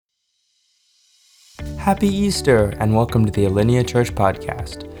Happy Easter, and welcome to the Alinea Church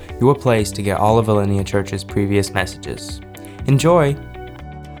Podcast, your place to get all of Alinea Church's previous messages. Enjoy!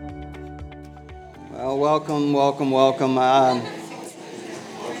 Well, welcome.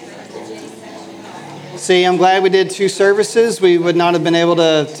 I'm glad we did two services. We would not have been able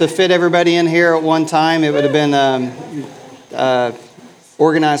to fit everybody in here at one time. It would have been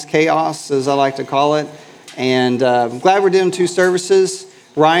organized chaos, as I like to call it. And I'm glad we're doing two services.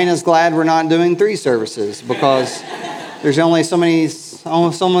 Ryan is glad we're not doing three services because there's only so many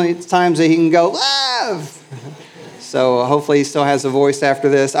times that he can go, live! So hopefully he still has a voice after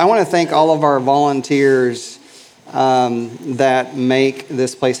this. I want to thank all of our volunteers that make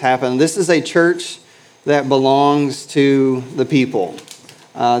this place happen. This is a church that belongs to the people.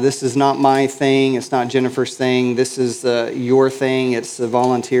 This is not my thing. It's not Jennifer's thing. This is your thing. It's the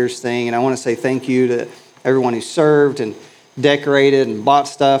volunteers' thing. And I want to say thank you to everyone who served and decorated and bought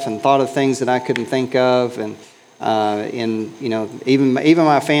stuff and thought of things that I couldn't think of. And even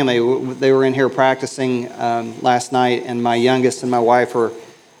my family, they were in here practicing last night, and my youngest and my wife were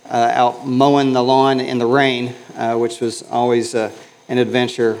out mowing the lawn in the rain, which was always an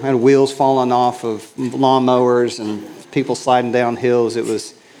adventure. I had wheels falling off of lawnmowers and people sliding down hills. It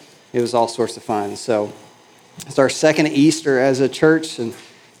was all sorts of fun. So it's our second Easter as a church, and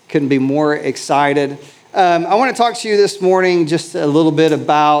couldn't be more excited. I want to talk to you this morning just a little bit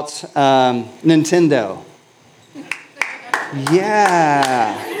about Nintendo.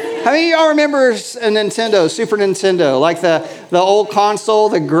 Yeah. How many of y'all remember a Nintendo, Super Nintendo? Like the old console,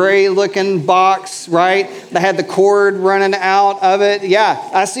 the gray-looking box, right? That had the cord running out of it. Yeah,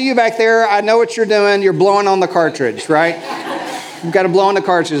 I see you back there. I know what you're doing. You're blowing on the cartridge, right? You've got to blow on the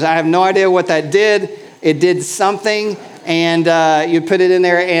cartridge. I have no idea what that did. It did something, and you put it in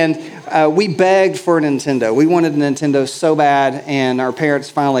there, and we begged for a Nintendo. We wanted a Nintendo so bad, and our parents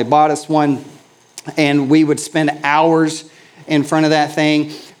finally bought us one, and we would spend hours in front of that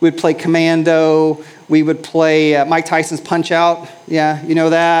thing. We'd play Commando. We would play Mike Tyson's Punch-Out. Yeah, you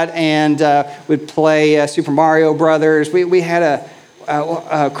know that. And we'd play Super Mario Brothers. We had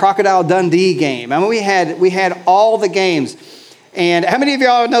a Crocodile Dundee game. I mean, we had all the games. And how many of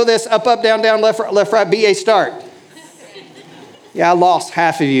y'all know this? Up, down, left, right, BA start. Yeah, I lost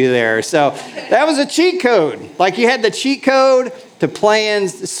half of you there. So that was a cheat code. Like you had the cheat code to playing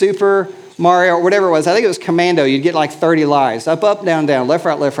Super Mario or whatever it was. I think it was Commando. You'd get like 30 lives. Up, down, left,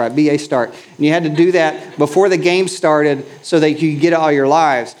 right, BA start. And you had to do that before the game started so that you could get all your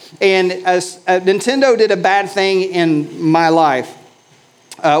lives. And Nintendo did a bad thing in my life.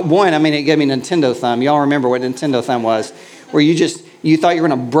 It gave me Nintendo thumb. Y'all remember what Nintendo thumb was, where you thought you were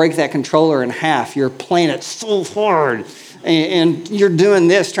going to break that controller in half. You're playing it so hard. And you're doing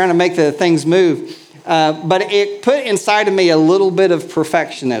this, trying to make the things move. But it put inside of me a little bit of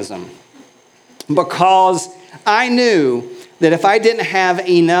perfectionism, because I knew that if I didn't have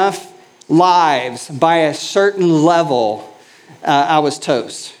enough lives by a certain level, I was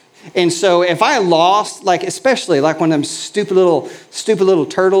toast. And so if I lost, especially when them stupid little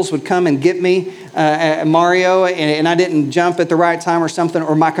turtles would come and get me at Mario, and I didn't jump at the right time or something,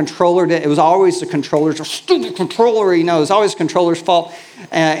 or my controller did, it was always the controller's a stupid controller, it was always the controller's fault.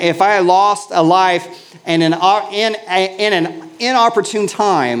 If I lost a life and in an inopportune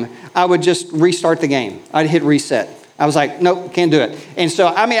time, I would just restart the game. I'd hit reset. I was like, nope, can't do it. And so,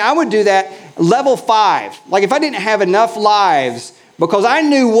 I would do that level 5. Like if I didn't have enough lives, because I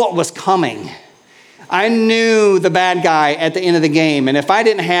knew what was coming. I knew the bad guy at the end of the game. And if I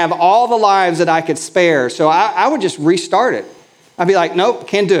didn't have all the lives that I could spare, so I would just restart it. I'd be like, nope,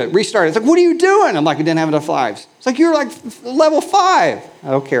 can't do it. Restart it. It's like, what are you doing? I'm like, I didn't have enough lives. It's like, you're like level 5.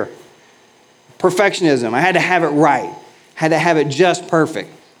 I don't care. Perfectionism. I had to have it right. Had to have it just perfect.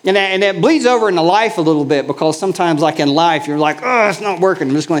 And that bleeds over into life a little bit, because sometimes in life, you're like, oh, it's not working.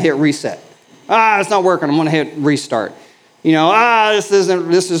 I'm just going to hit reset. It's not working. I'm going to hit restart. This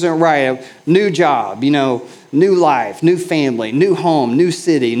isn't right. New job, new life, new family, new home, new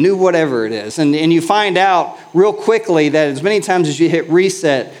city, new whatever it is. And you find out real quickly that as many times as you hit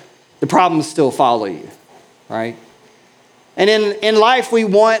reset, the problems still follow you, right? And in life, we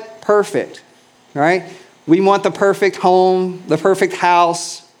want perfect, right? We want the perfect home, the perfect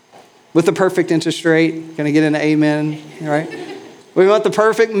house with the perfect interest rate. Can I get an amen, right? We want the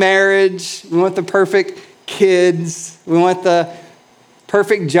perfect marriage. We want the perfect kids. We want the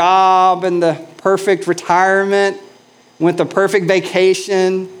perfect job and the perfect retirement. We want the perfect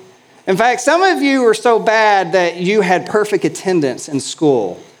vacation. In fact, some of you were so bad that you had perfect attendance in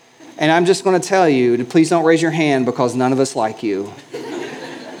school. And I'm just going to tell you, please don't raise your hand, because none of us like you.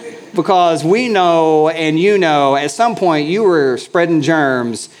 because we know and you know at some point you were spreading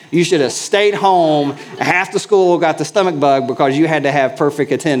germs. You should have stayed home. Half the school got the stomach bug because you had to have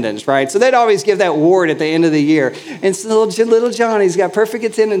perfect attendance, right? So they'd always give that award at the end of the year. And so little Johnny's got perfect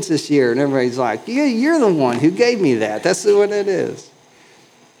attendance this year. And everybody's like, yeah, you're the one who gave me that. That's what it is.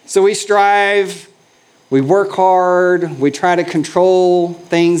 So we strive, we work hard, we try to control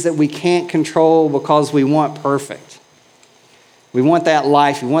things that we can't control because we want perfect. We want that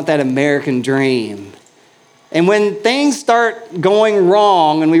life, we want that American dream. And when things start going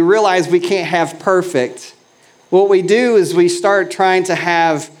wrong and we realize we can't have perfect, what we do is we start trying to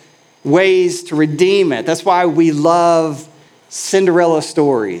have ways to redeem it. That's why we love Cinderella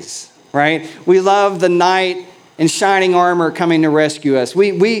stories, right? We love the knight in shining armor coming to rescue us.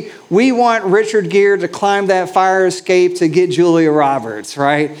 We want Richard Gere to climb that fire escape to get Julia Roberts,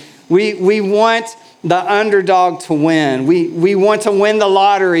 right? We want the underdog to win. We want to win the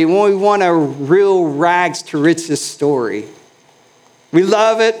lottery. We want a real rags to riches story. We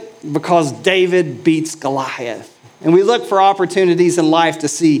love it because David beats Goliath. And we look for opportunities in life to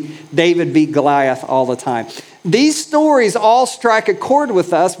see David beat Goliath all the time. These stories all strike a chord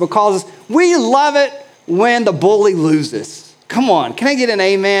with us because we love it when the bully loses. Come on, can I get an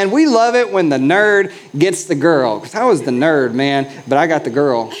amen? We love it when the nerd gets the girl. Because I was the nerd, man, but I got the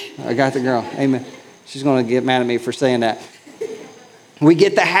girl. Amen. She's going to get mad at me for saying that. We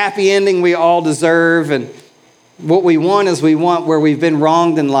get the happy ending we all deserve. And what we want is we want where we've been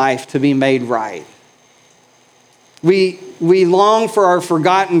wronged in life to be made right. We long for our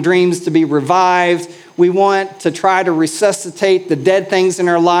forgotten dreams to be revived. We want to try to resuscitate the dead things in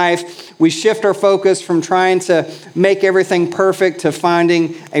our life. We shift our focus from trying to make everything perfect to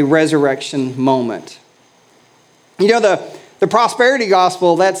finding a resurrection moment. You know, the prosperity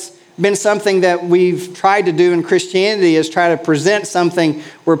gospel, that's been something that we've tried to do in Christianity, is try to present something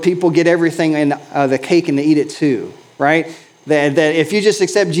where people get everything in the cake and to eat it too, right? That if you just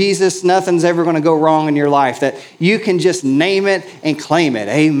accept Jesus, nothing's ever going to go wrong in your life. That you can just name it and claim it.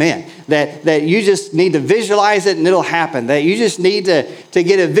 Amen. That you just need to visualize it and it'll happen. That you just need to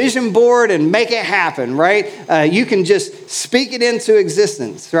get a vision board and make it happen, right? You can just speak it into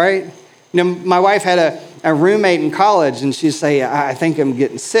existence, right? You know, my wife had a roommate in college, and she'd say, I think I'm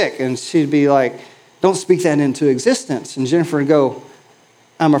getting sick. And she'd be like, don't speak that into existence. And Jennifer would go,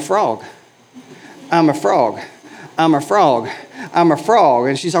 I'm a frog. I'm a frog. I'm a frog. I'm a frog.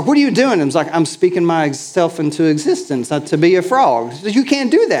 And she's like, what are you doing? And I was like, I'm speaking myself into existence to be a frog. She said, you can't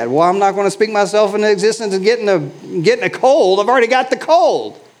do that. Well, I'm not going to speak myself into existence and getting a cold. I've already got the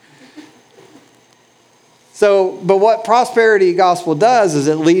cold. But what prosperity gospel does is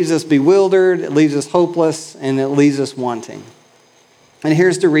it leaves us bewildered, it leaves us hopeless, and it leaves us wanting. And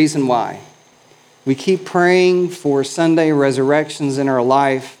here's the reason why. We keep praying for Sunday resurrections in our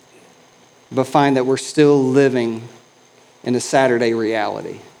life, but find that we're still living in a Saturday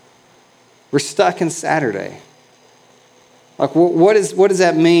reality. We're stuck in Saturday. Like, what does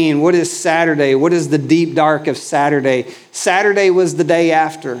that mean? What is Saturday? What is the deep dark of Saturday? Saturday was the day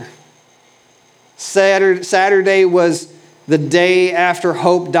after. Saturday was the day after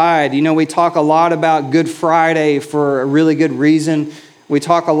hope died. You know, we talk a lot about Good Friday for a really good reason. We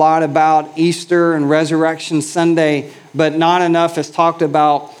talk a lot about Easter and Resurrection Sunday, but not enough is talked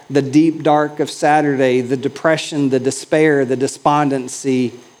about the deep dark of Saturday, the depression, the despair, the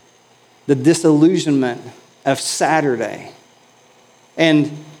despondency, the disillusionment of Saturday.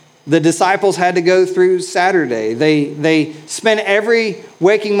 And the disciples had to go through Saturday. They spent every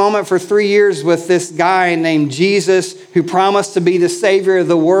waking moment for 3 years with this guy named Jesus who promised to be the Savior of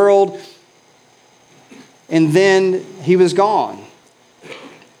the world. And then he was gone.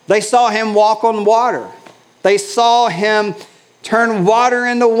 They saw him walk on water. They saw him turn water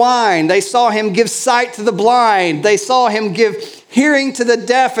into wine. They saw him give sight to the blind. They saw him give hearing to the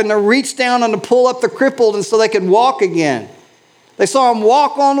deaf and to reach down and to pull up the crippled and so they could walk again. They saw him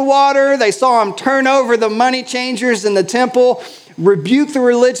walk on water. They saw him turn over the money changers in the temple, rebuke the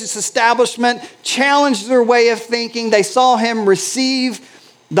religious establishment, challenge their way of thinking. They saw him receive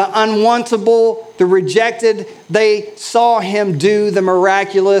the unwantable, the rejected. They saw him do the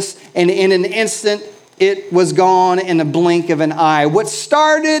miraculous, and in an instant, it was gone in a blink of an eye. What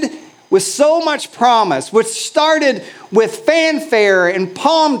started with so much promise, which started with fanfare and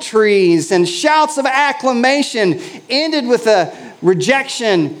palm trees and shouts of acclamation, ended with a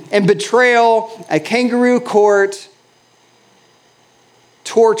rejection and betrayal, a kangaroo court,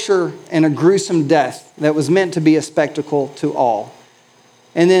 torture, and a gruesome death that was meant to be a spectacle to all.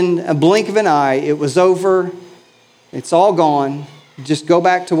 And then a blink of an eye, it was over. It's all gone. Just go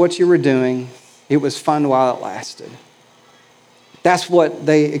back to what you were doing. It was fun while it lasted. That's what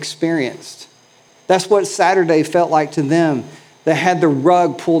they experienced. That's what Saturday felt like to them. They had the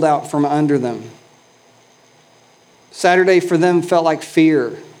rug pulled out from under them. Saturday for them felt like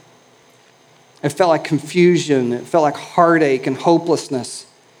fear. It felt like confusion. It felt like heartache and hopelessness.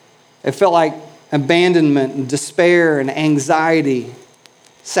 It felt like abandonment and despair and anxiety.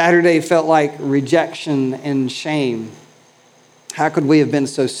 Saturday felt like rejection and shame. How could we have been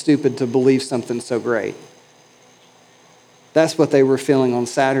so stupid to believe something so great? That's what they were feeling on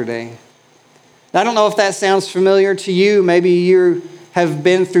Saturday. I don't know if that sounds familiar to you. Maybe you have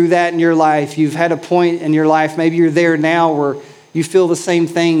been through that in your life. You've had a point in your life. Maybe you're there now where you feel the same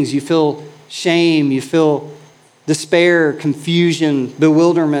things. You feel shame. You feel despair, confusion,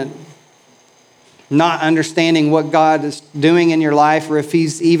 bewilderment, not understanding what God is doing in your life or if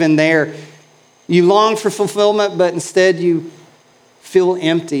He's even there. You long for fulfillment, but instead you feel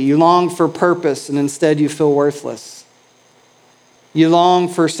empty. You long for purpose, and instead you feel worthless. You long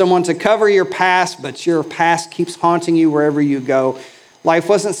for someone to cover your past, but your past keeps haunting you wherever you go. Life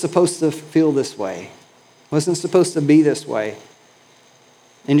wasn't supposed to feel this way. It wasn't supposed to be this way.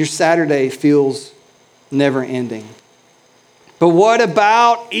 And your Saturday feels never ending. But what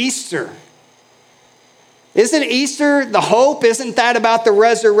about Easter? Isn't Easter the hope? Isn't that about the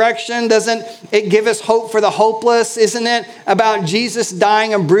resurrection? Doesn't it give us hope for the hopeless? Isn't it about Jesus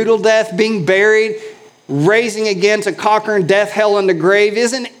dying a brutal death, being buried, raising again to conquer death, hell, and the grave?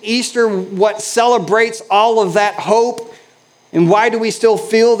 Isn't Easter what celebrates all of that hope? And why do we still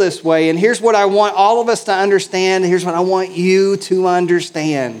feel this way? And here's what I want all of us to understand. Here's what I want you to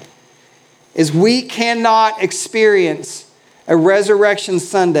understand. Is we cannot experience a Resurrection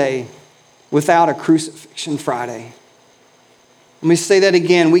Sunday without a Crucifixion Friday. Let me say that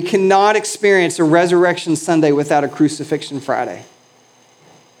again. We cannot experience a Resurrection Sunday without a Crucifixion Friday.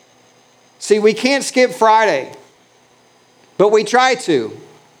 See, we can't skip Friday, but we try to.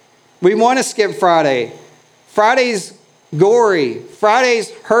 We want to skip Friday. Friday's gory.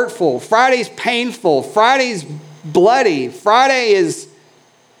 Friday's hurtful. Friday's painful. Friday's bloody. Friday is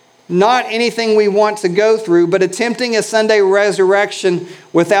not anything we want to go through, but attempting a Sunday resurrection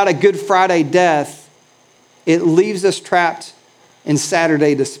without a Good Friday death, it leaves us trapped in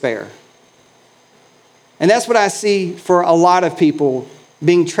Saturday despair. And that's what I see for a lot of people,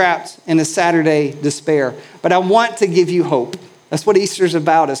 being trapped in a Saturday despair. But I want to give you hope. That's what Easter's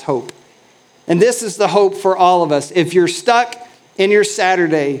about, is hope. And this is the hope for all of us. If you're stuck in your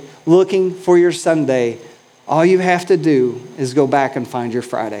Saturday looking for your Sunday, all you have to do is go back and find your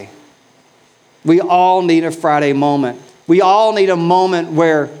Friday. We all need a Friday moment. We all need a moment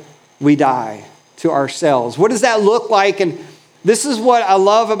where we die to ourselves. What does that look like? And this is what I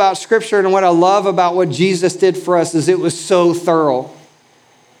love about Scripture and what I love about what Jesus did for us, is it was so thorough.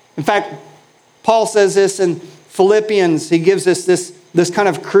 In fact, Paul says this in Philippians. He gives us this kind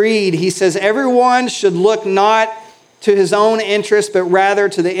of creed. He says, everyone should look not to his own interest, but rather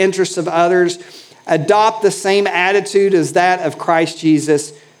to the interests of others. Adopt the same attitude as that of Christ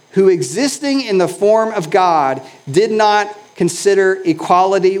Jesus, who existing in the form of God did not consider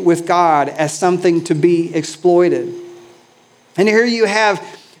equality with God as something to be exploited. And here you have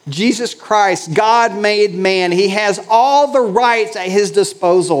Jesus Christ, God made man. He has all the rights at his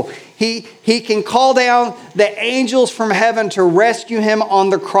disposal. He can call down the angels from heaven to rescue him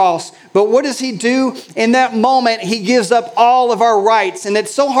on the cross. But what does he do? In that moment, he gives up all of our rights. And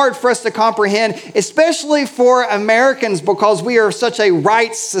it's so hard for us to comprehend, especially for Americans, because we are such a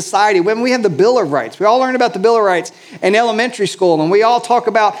rights society. When we have the Bill of Rights, we all learn about the Bill of Rights in elementary school, and we all talk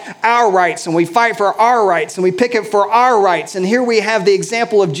about our rights, and we fight for our rights, and we picket for our rights. And here we have the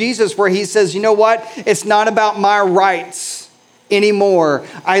example of Jesus where he says, you know what? It's not about my rights anymore.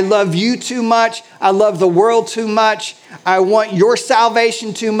 I love you too much. I love the world too much. I want your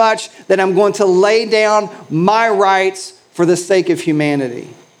salvation too much that I'm going to lay down my rights for the sake of humanity.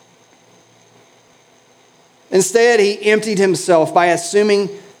 Instead, he emptied himself by assuming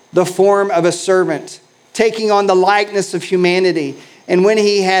the form of a servant, taking on the likeness of humanity. And when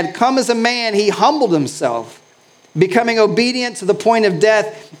he had come as a man, he humbled himself, becoming obedient to the point of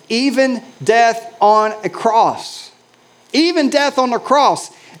death, even death on a cross. Even death on the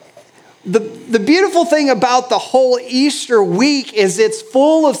cross. The beautiful thing about the whole Easter week is it's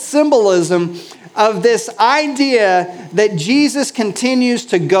full of symbolism of this idea that Jesus continues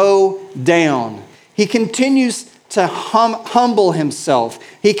to go down. He continues to humble himself.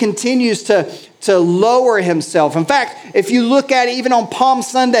 He continues to lower himself. In fact, if you look at it, even on Palm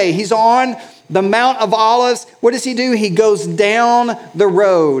Sunday, he's on the Mount of Olives, what does he do? He goes down the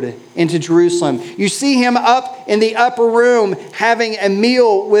road into Jerusalem. You see him up in the upper room having a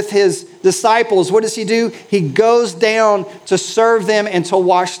meal with his disciples. What does he do? He goes down to serve them and to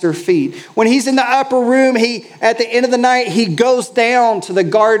wash their feet. When he's in the upper room, at the end of the night, he goes down to the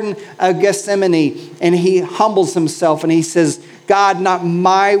Garden of Gethsemane and he humbles himself and he says, God, not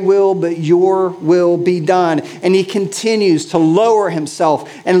my will, but your will be done. And he continues to lower himself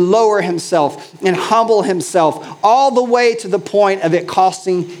and humble himself all the way to the point of it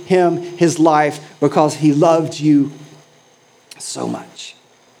costing him his life because he loved you so much.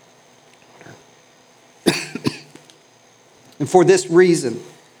 And for this reason,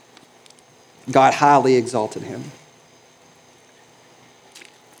 God highly exalted him.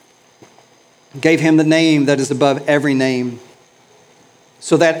 Gave him the name that is above every name,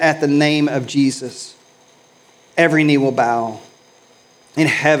 so that at the name of Jesus, every knee will bow in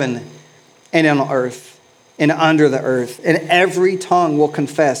heaven and on earth and under the earth, and every tongue will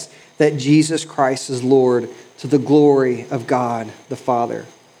confess that Jesus Christ is Lord, to the glory of God the Father.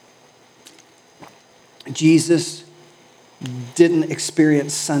 Jesus didn't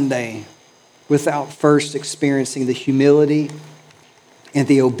experience Sunday without first experiencing the humility and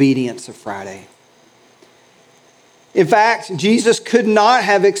the obedience of Friday. In fact, Jesus could not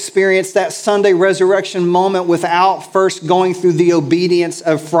have experienced that Sunday resurrection moment without first going through the obedience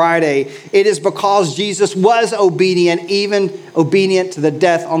of Friday. It is because Jesus was obedient, even obedient to the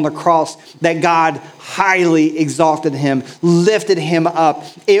death on the cross, that God highly exalted him, lifted him up.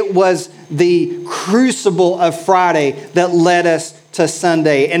 It was the crucible of Friday that led us to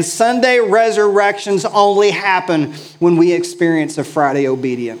Sunday. And Sunday resurrections only happen when we experience a Friday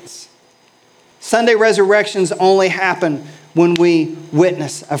obedience. Sunday resurrections only happen when we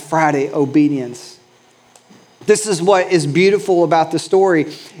witness a Friday obedience. This is what is beautiful about the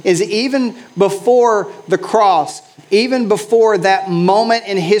story, is even before the cross, even before that moment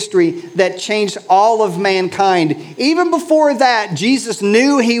in history that changed all of mankind, even before that, Jesus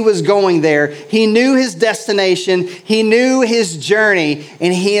knew he was going there. He knew his destination. He knew his journey,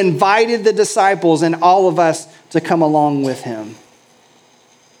 and he invited the disciples and all of us to come along with him.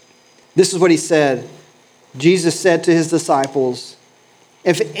 This is what he said. Jesus said to his disciples,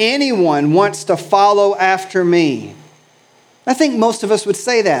 if anyone wants to follow after me, I think most of us would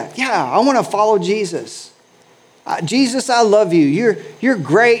say that. Yeah, I want to follow Jesus. Jesus, I love you. You're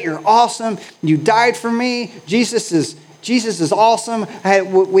great. You're awesome. You died for me. Jesus is awesome.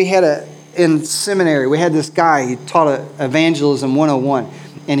 In seminary, we had this guy, he taught Evangelism 101.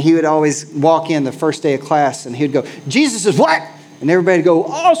 And he would always walk in the first day of class and he'd go, Jesus is what? And everybody would go,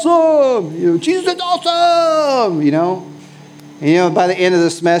 awesome! Jesus is awesome! And by the end of the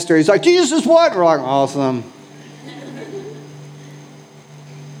semester, he's like, Jesus is what? We're like, awesome.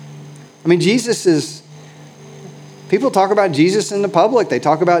 People talk about Jesus in the public. They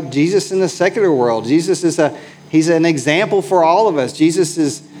talk about Jesus in the secular world. Jesus he's an example for all of us.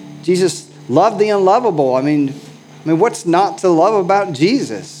 Jesus loved the unlovable. What's not to love about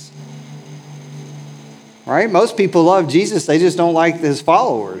Jesus? Right? Most people love Jesus. They just don't like his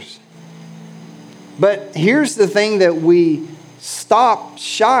followers. But here's the thing that we stop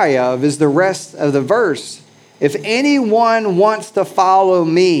shy of is the rest of the verse. If anyone wants to follow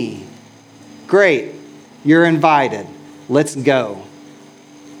me, great, you're invited. Let's go.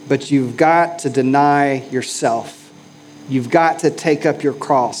 But you've got to deny yourself. You've got to take up your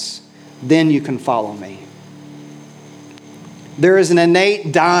cross. Then you can follow me. There is an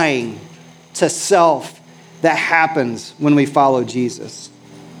innate dying to self that happens when we follow Jesus.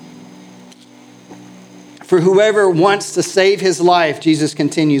 For whoever wants to save his life, Jesus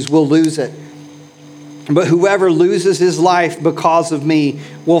continues, will lose it. But whoever loses his life because of me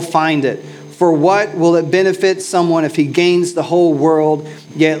will find it. For what will it benefit someone if he gains the whole world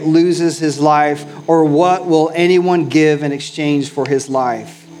yet loses his life? Or what will anyone give in exchange for his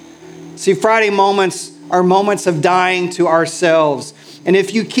life? See, Friday moments are moments of dying to ourselves. And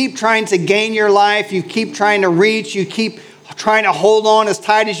if you keep trying to gain your life, you keep trying to reach, you keep trying to hold on as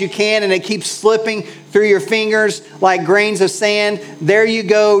tight as you can, and it keeps slipping through your fingers like grains of sand, there you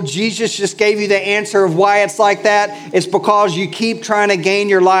go. Jesus just gave you the answer of why it's like that. It's because you keep trying to gain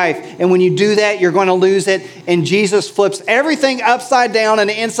your life. And when you do that, you're going to lose it. And Jesus flips everything upside down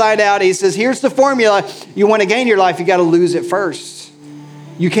and inside out. He says, here's the formula. You want to gain your life, you got to lose it first.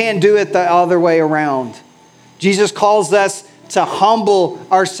 You can't do it the other way around. Jesus calls us to humble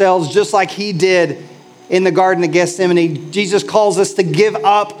ourselves just like he did in the Garden of Gethsemane. Jesus calls us to give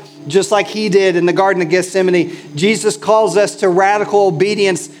up just like he did in the Garden of Gethsemane. Jesus calls us to radical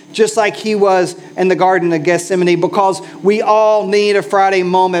obedience just like he was in the Garden of Gethsemane, because we all need a Friday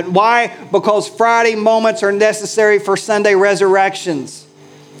moment. Why? Because Friday moments are necessary for Sunday resurrections.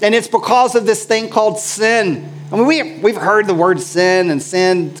 And it's because of this thing called sin. I mean, we've heard the word sin, and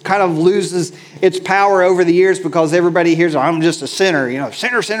sin kind of loses its power over the years because everybody hears, I'm just a sinner,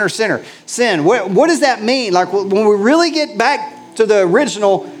 sinner. Sin. What does that mean? Like, when we really get back to the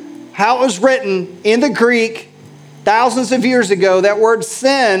original, how it was written in the Greek thousands of years ago, that word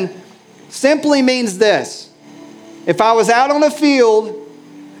sin simply means this. If I was out on a field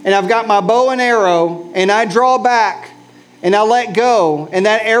and I've got my bow and arrow and I draw back and I let go and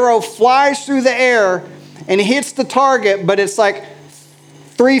that arrow flies through the air and hits the target, but it's like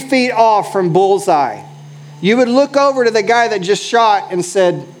 3 feet off from bullseye, you would look over to the guy that just shot and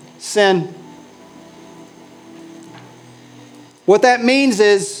said, sin. What that means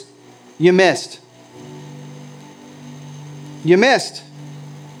is you missed. You missed.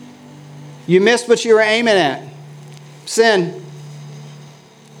 You missed what you were aiming at. Sin.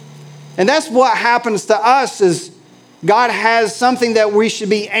 And that's what happens to us, is God has something that we should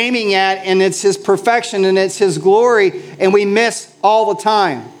be aiming at, and it's his perfection and it's his glory, and we miss all the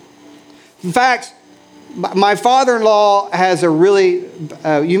time. In fact, my father-in-law has a really,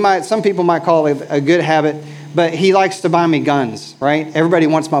 some people might call it a good habit, but he likes to buy me guns, right? Everybody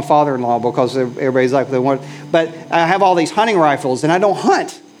wants my father-in-law because everybody's like, they want. But I have all these hunting rifles, and I don't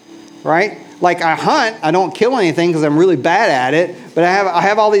hunt, right? Like, I hunt, I don't kill anything because I'm really bad at it. But I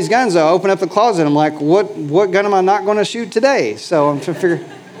have all these guns. I open up the closet. I'm like, what gun am I not going to shoot today? So I'm trying to figure.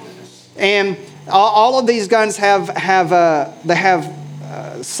 And all of these guns have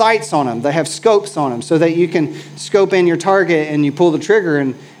sights on them. They have scopes on them so that you can scope in your target and you pull the trigger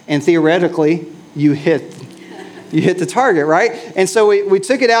and theoretically you hit the target, right? And so we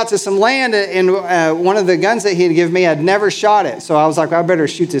took it out to some land, and one of the guns that he had given me, I'd never shot it. So I was like, I better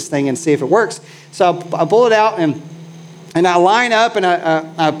shoot this thing and see if it works. So I pull it out and I line up and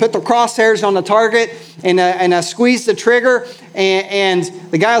I put the crosshairs on the target and I squeeze the trigger, and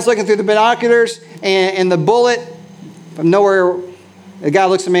the guy was looking through the binoculars, and the bullet from nowhere, the guy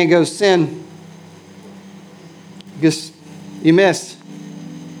looks at me and goes, Sin, you missed.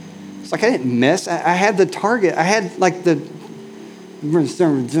 It's like, I didn't miss. I had the target. I had like pull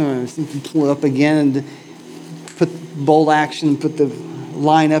it up again and put bolt action, put the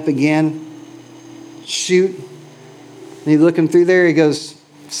line up again, shoot. And he's looking through there. He goes,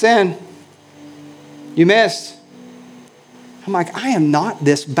 Sin, you missed. I'm like, I am not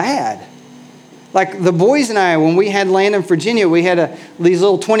this bad. Like the boys and I, when we had land in Virginia, we had these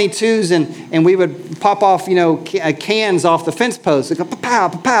little 22s, and we would pop off, cans off the fence posts. Like, pa-pow,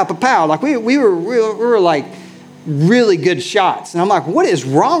 pa-pow, pa-pow. Like we were like really good shots. And I'm like, what is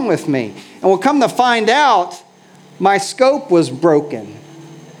wrong with me? And we'll come to find out, my scope was broken.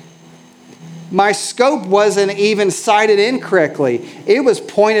 My scope wasn't even sighted incorrectly. It was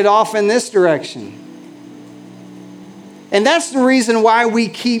pointed off in this direction. And that's the reason why we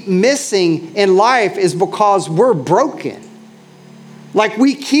keep missing in life, is because we're broken. Like,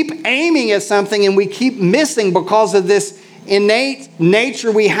 we keep aiming at something and we keep missing because of this innate nature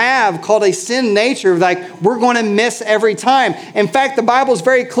we have called a sin nature. Like, we're going to miss every time. In fact, the Bible is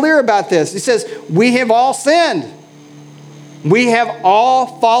very clear about this. It says, we have all sinned. We have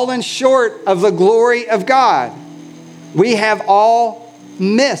all fallen short of the glory of God. We have all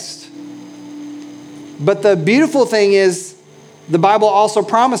missed. But the beautiful thing is, the Bible also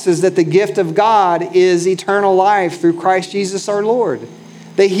promises that the gift of God is eternal life through Christ Jesus our Lord,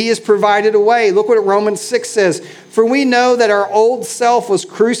 that he has provided a way. Look what Romans 6 says. For we know that our old self was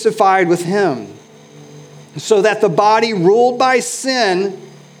crucified with him, so that the body ruled by sin,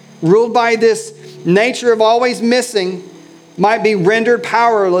 ruled by this nature of always missing, might be rendered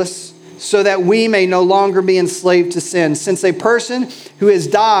powerless, so that we may no longer be enslaved to sin, since a person who has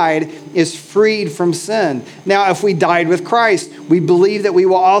died is freed from sin. Now, if we died with Christ, we believe that we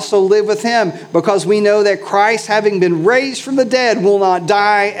will also live with him, because we know that Christ, having been raised from the dead, will not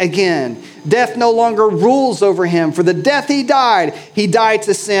die again. Death no longer rules over him. For the death he died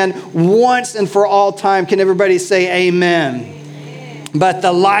to sin once and for all time. Can everybody say amen? But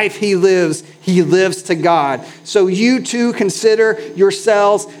the life he lives to God. So you too consider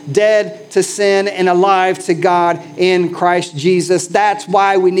yourselves dead to sin and alive to God in Christ Jesus. That's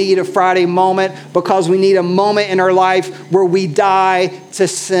why we need a Friday moment, because we need a moment in our life where we die to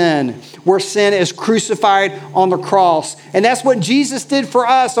sin, where sin is crucified on the cross. And that's what Jesus did for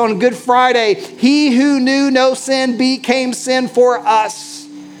us on Good Friday. He who knew no sin became sin for us.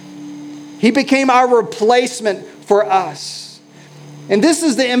 He became our replacement for us. And this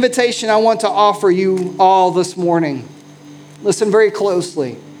is the invitation I want to offer you all this morning. Listen very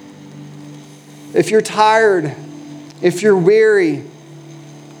closely. If you're tired, if you're weary,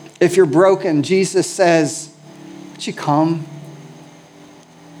 if you're broken, Jesus says, would you come?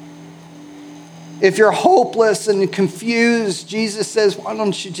 If you're hopeless and confused, Jesus says, why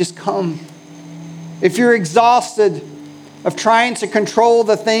don't you just come? If you're exhausted of trying to control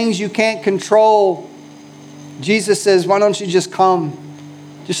the things you can't control, Jesus says, why don't you just come?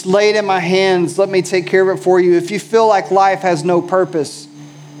 Just lay it in my hands. Let me take care of it for you. If you feel like life has no purpose,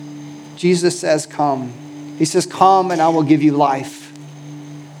 Jesus says, come. He says, come and I will give you life.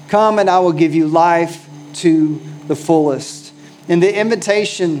 Come and I will give you life to the fullest. And the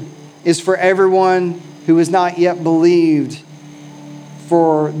invitation is for everyone who has not yet believed,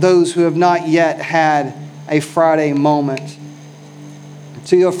 for those who have not yet had a Friday moment.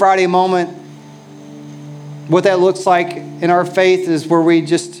 To a Friday moment, what that looks like in our faith is where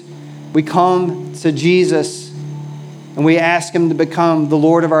we come to Jesus and we ask him to become the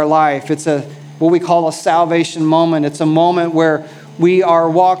Lord of our life. It's what we call a salvation moment. It's a moment where we are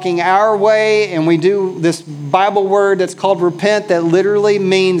walking our way and we do this Bible word that's called repent, that literally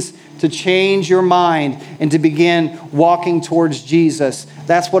means to change your mind and to begin walking towards Jesus.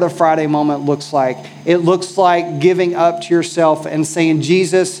 That's what a Friday moment looks like. It looks like giving up to yourself and saying,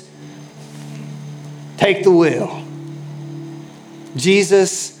 Jesus, take the wheel.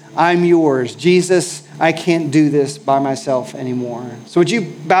 Jesus, I'm yours. Jesus, I can't do this by myself anymore. So would you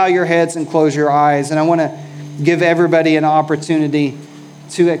bow your heads and close your eyes? And I want to give everybody an opportunity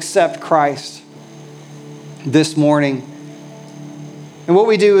to accept Christ this morning. And what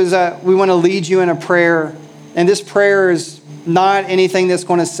we do is we want to lead you in a prayer. And this prayer is not anything that's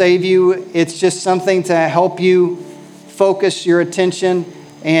going to save you. It's just something to help you focus your attention.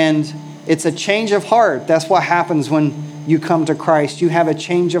 And it's a change of heart. That's what happens when you come to Christ. You have a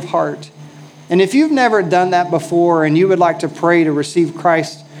change of heart. And if you've never done that before and you would like to pray to receive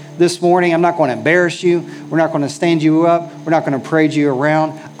Christ this morning, I'm not going to embarrass you. We're not going to stand you up. We're not going to parade you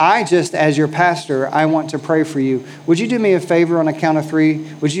around. As your pastor, I want to pray for you. Would you do me a favor on a count of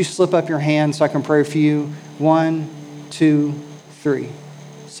 3? Would you slip up your hand so I can pray for you? 1, 2, 3.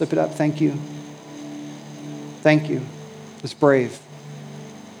 Slip it up. Thank you. Thank you. It's brave.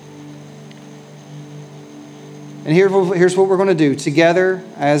 And here's what we're going to do. Together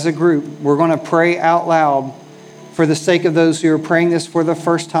as a group, we're going to pray out loud for the sake of those who are praying this for the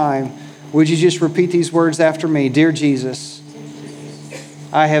first time. Would you just repeat these words after me? Dear Jesus,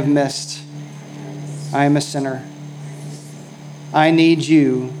 I have missed. I am a sinner. I need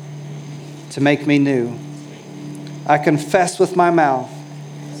you to make me new. I confess with my mouth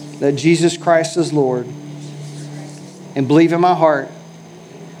that Jesus Christ is Lord and believe in my heart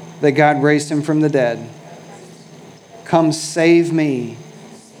that God raised him from the dead. Come save me.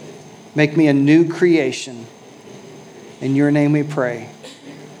 Make me a new creation. In your name we pray.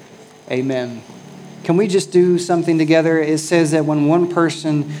 Amen. Can we just do something together? It says that when one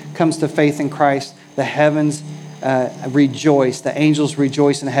person comes to faith in Christ, the heavens rejoice. The angels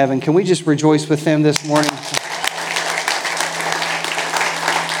rejoice in heaven. Can we just rejoice with them this morning?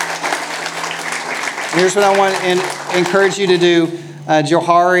 Here's what I want to encourage you to do.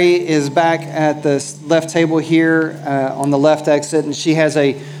 Johari is back at the left table here on the left exit, and she has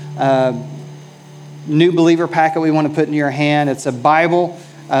a new believer packet we want to put in your hand. It's a Bible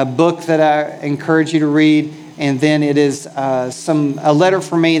book that I encourage you to read, and then it is a letter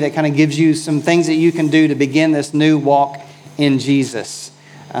from me that kind of gives you some things that you can do to begin this new walk in Jesus,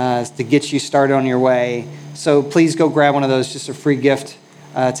 to get you started on your way. So please go grab one of those, just a free gift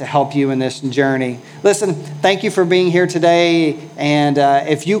to help you in this journey. Listen, thank you for being here today. And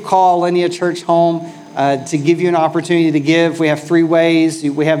if you call Alinea Church home to give you an opportunity to give, we have 3 ways.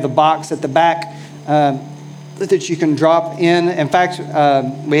 We have the box at the back that you can drop in. In fact,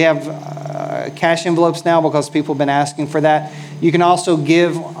 we have cash envelopes now because people have been asking for that. You can also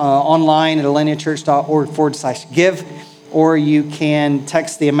give online at alineachurch.org/give, or you can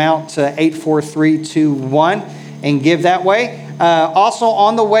text the amount to 84321 and give that way. Also,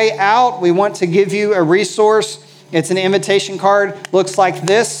 on the way out, we want to give you a resource. It's an invitation card. Looks like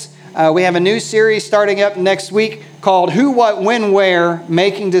this. We have a new series starting up next week called Who, What, When, Where,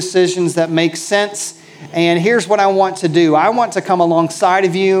 Making Decisions That Make Sense. And here's what I want to do. I want to come alongside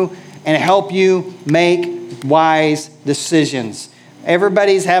of you and help you make wise decisions.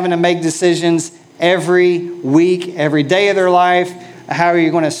 Everybody's having to make decisions every week, every day of their life. How are you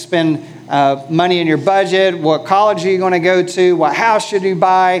going to spend money in your budget? What college are you going to go to? What house should you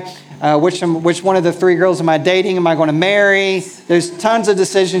buy? Which one of the three girls am I dating? Am I going to marry? There's tons of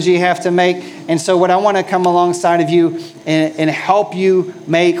decisions you have to make. And so what I want to come alongside of you and help you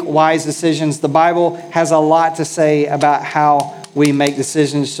make wise decisions. The Bible has a lot to say about how we make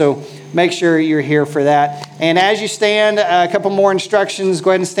decisions. So make sure you're here for that. And as you stand, a couple more instructions.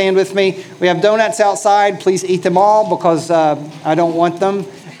 Go ahead and stand with me. We have donuts outside. Please eat them all because I don't want them.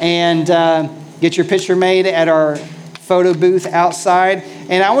 And get your picture made at our photo booth outside.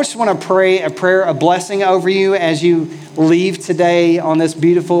 And I just want to pray a prayer of blessing over you as you leave today on this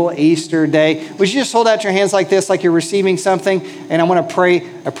beautiful Easter day. Would you just hold out your hands like this, like you're receiving something? And I want to pray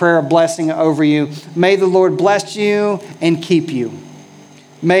a prayer of blessing over you. May the Lord bless you and keep you.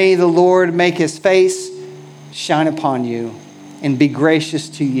 May the Lord make his face shine upon you and be gracious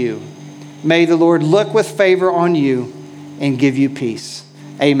to you. May the Lord look with favor on you and give you peace.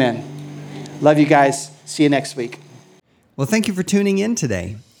 Amen. Love you guys. See you next week. Well, thank you for tuning in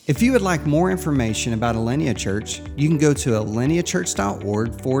today. If you would like more information about Alinea Church, you can go to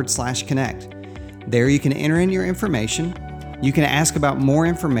alineachurch.org/connect. There you can enter in your information. You can ask about more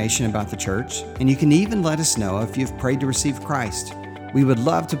information about the church, and you can even let us know if you've prayed to receive Christ. We would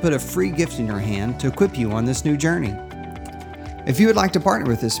love to put a free gift in your hand to equip you on this new journey. If you would like to partner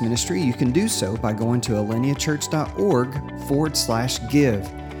with this ministry, you can do so by going to alineachurch.org/give.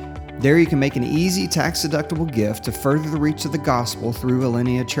 There you can make an easy tax-deductible gift to further the reach of the gospel through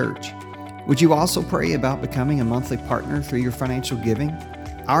Alinea Church. Would you also pray about becoming a monthly partner through your financial giving?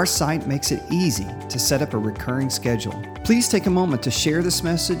 Our site makes it easy to set up a recurring schedule. Please take a moment to share this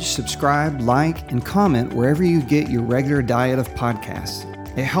message, subscribe, like, and comment wherever you get your regular diet of podcasts.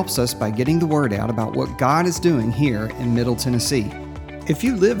 It helps us by getting the word out about what God is doing here in Middle Tennessee. If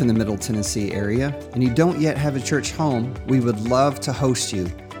you live in the Middle Tennessee area and you don't yet have a church home, we would love to host you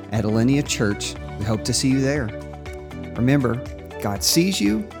at Alinea Church. We hope to see you there. Remember, God sees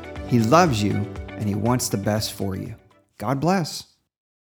you, He loves you, and He wants the best for you. God bless.